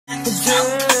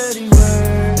dirty word.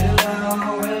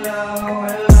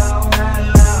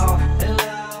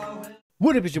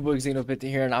 What up, it's your boy Xeno50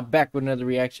 here, and I'm back with another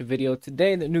reaction video.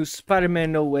 Today, the new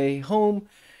Spider-Man No Way Home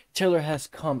trailer has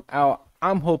come out.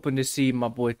 I'm hoping to see my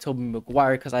boy Tobey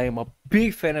Maguire because I am a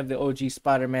big fan of the OG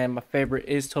Spider-Man. My favorite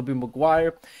is Tobey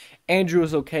Maguire. Andrew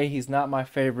is okay, he's not my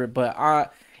favorite, but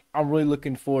I'm really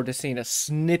looking forward to seeing a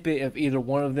snippet of either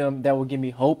one of them. That will give me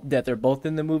hope that they're both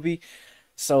in the movie.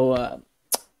 So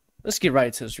let's get right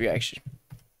into this reaction.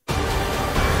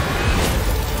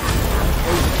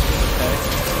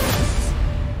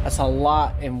 That's a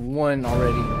lot in one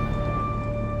already.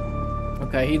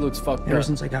 Okay, he looks fucked up. Ever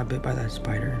since I got bit by that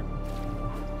spider,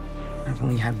 I've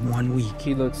only had 1 week.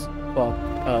 He looks fucked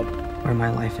up. Where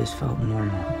my life has felt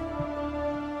normal.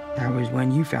 That was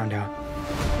when you found out.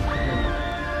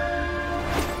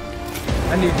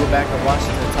 I need to go back and watch this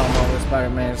and talk about with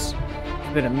Spider-Man's.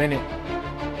 It's been a minute.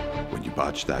 When you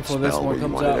botched that Before this spell one where you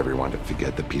comes wanted out. everyone to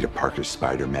forget the Peter Parker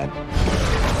Spider-Man,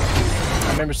 I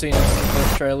remember seeing this in the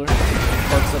first trailer.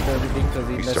 Fucks up everything because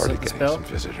he we messed started up the getting spell. some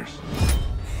visitors.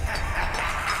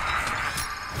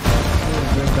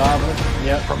 Green Goblin.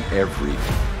 Yep. From every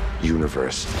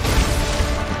universe.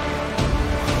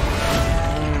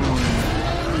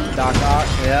 Doc Ock.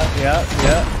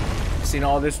 Yep. Seen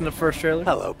all this in the first trailer.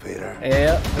 Hello, Peter.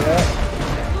 Yep.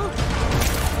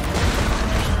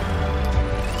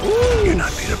 You're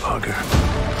not Peter Parker.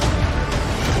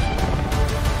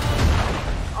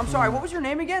 I'm sorry, what was your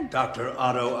name again? Dr.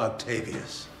 Otto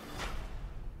Octavius.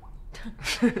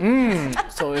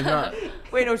 So it's not.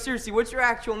 Wait, no, seriously, what's your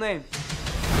actual name?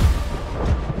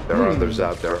 There are others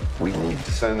out there. We need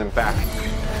to send them back.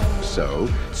 So,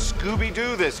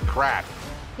 Scooby-Doo this crap.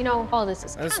 You know, all this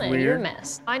is That's kind of your weird.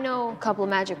 mess. I know a couple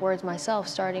of magic words myself,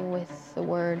 starting with the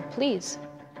word please.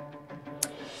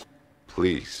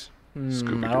 Please.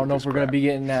 Scooby-Doo I don't know if this we're gonna crap. be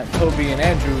getting that Toby and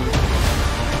Andrew.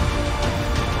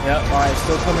 Yep. All right,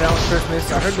 still coming out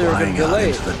Christmas. I heard they were gonna delay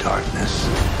it. Into the darkness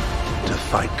to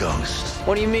fight ghosts.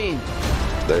 What do you mean?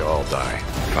 They all die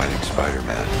fighting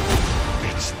Spider-Man.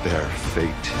 It's their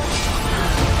fate.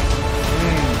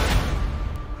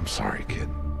 I'm sorry, kid.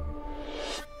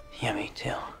 Yeah, me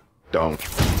too. Don't.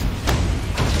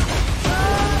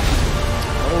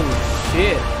 Oh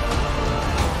shit.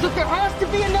 Look, there has to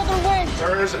be another way!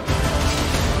 There isn't.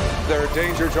 They're a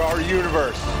danger to our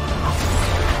universe.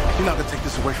 You're not gonna take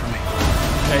this away from me.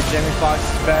 Okay, Jamie Foxx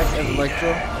is back as Electro.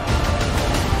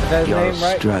 Is that his You're name,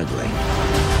 right? struggling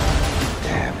to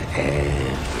have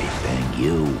everything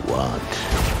you want.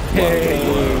 Hey,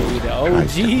 the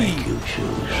Tries to OG. make you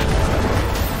choose.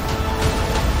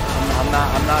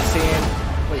 I'm not seeing.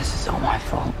 Wait, This is all my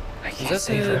fault. I is can't that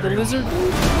save the everyone. lizard?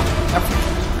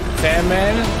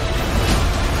 Sandman?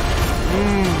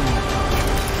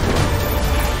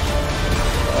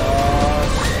 Oh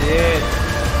shit.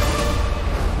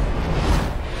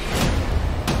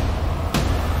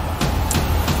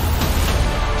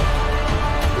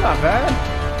 Not bad.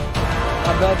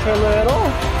 Not bad trailer at all.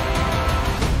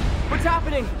 What's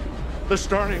happening? They're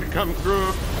starting to come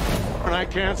through, and I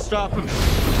can't stop them.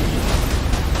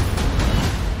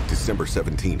 December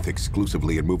 17th,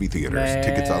 exclusively in movie theaters. Man,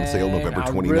 Tickets on sale November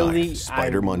 29th.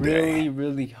 Spider Monday. I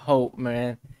really hope,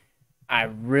 man. I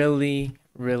really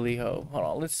hope. Hold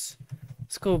on, let's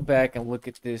go back and look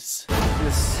at this.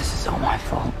 This is all my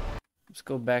fault. Let's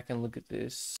go back and look at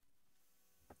this.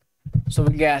 So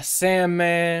we got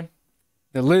Sandman,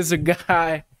 the lizard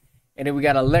guy, and then we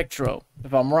got Electro,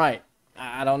 if I'm right.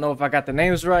 I don't know if I got the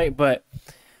names right, but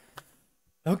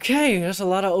okay, there's a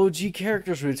lot of OG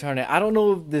characters returning. I don't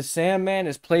know if the Sandman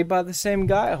is played by the same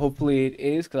guy. Hopefully it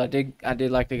is, because I did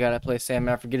like the guy that plays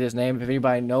Sandman. I forget his name. If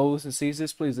anybody knows and sees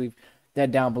this, please leave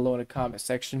that down below in the comment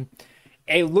section.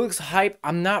 It looks hype.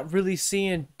 I'm not really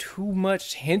seeing too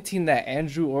much hinting that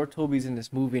Andrew or Toby's in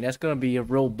this movie, and that's gonna be a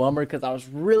real bummer because I was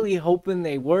really hoping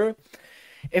they were.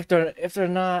 If they're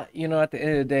not, you know, at the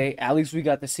end of the day, at least we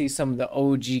got to see some of the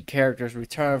OG characters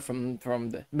return from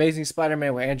the Amazing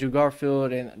Spider-Man with Andrew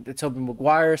Garfield and the Tobey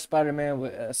Maguire Spider-Man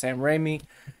with Sam Raimi.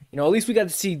 You know, at least we got to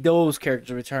see those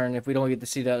characters return if we don't get to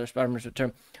see the other Spider-Mans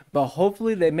return. But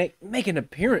hopefully they make an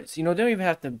appearance. You know, they don't even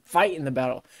have to fight in the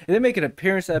battle. If they make an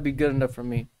appearance, that'd be good enough for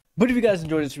me. But if you guys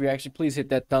enjoyed this reaction, please hit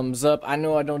that thumbs up. I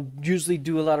know I don't usually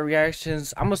do a lot of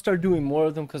reactions. I'm going to start doing more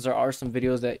of them because there are some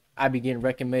videos that I be getting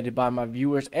recommended by my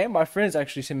viewers. And my friends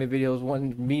actually send me videos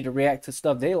wanting me to react to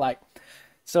stuff they like.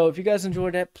 So if you guys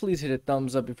enjoyed that, please hit a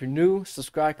thumbs up. If you're new,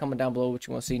 subscribe, comment down below what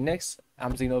you want to see next.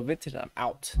 I'm Xeno50 and I'm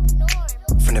out.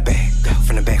 From the back,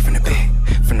 from the back, from the back,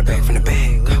 from the back, from the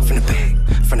back, from the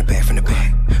back, from the back, from the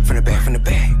back, from the back, from the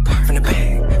back, from the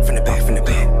back, from the back.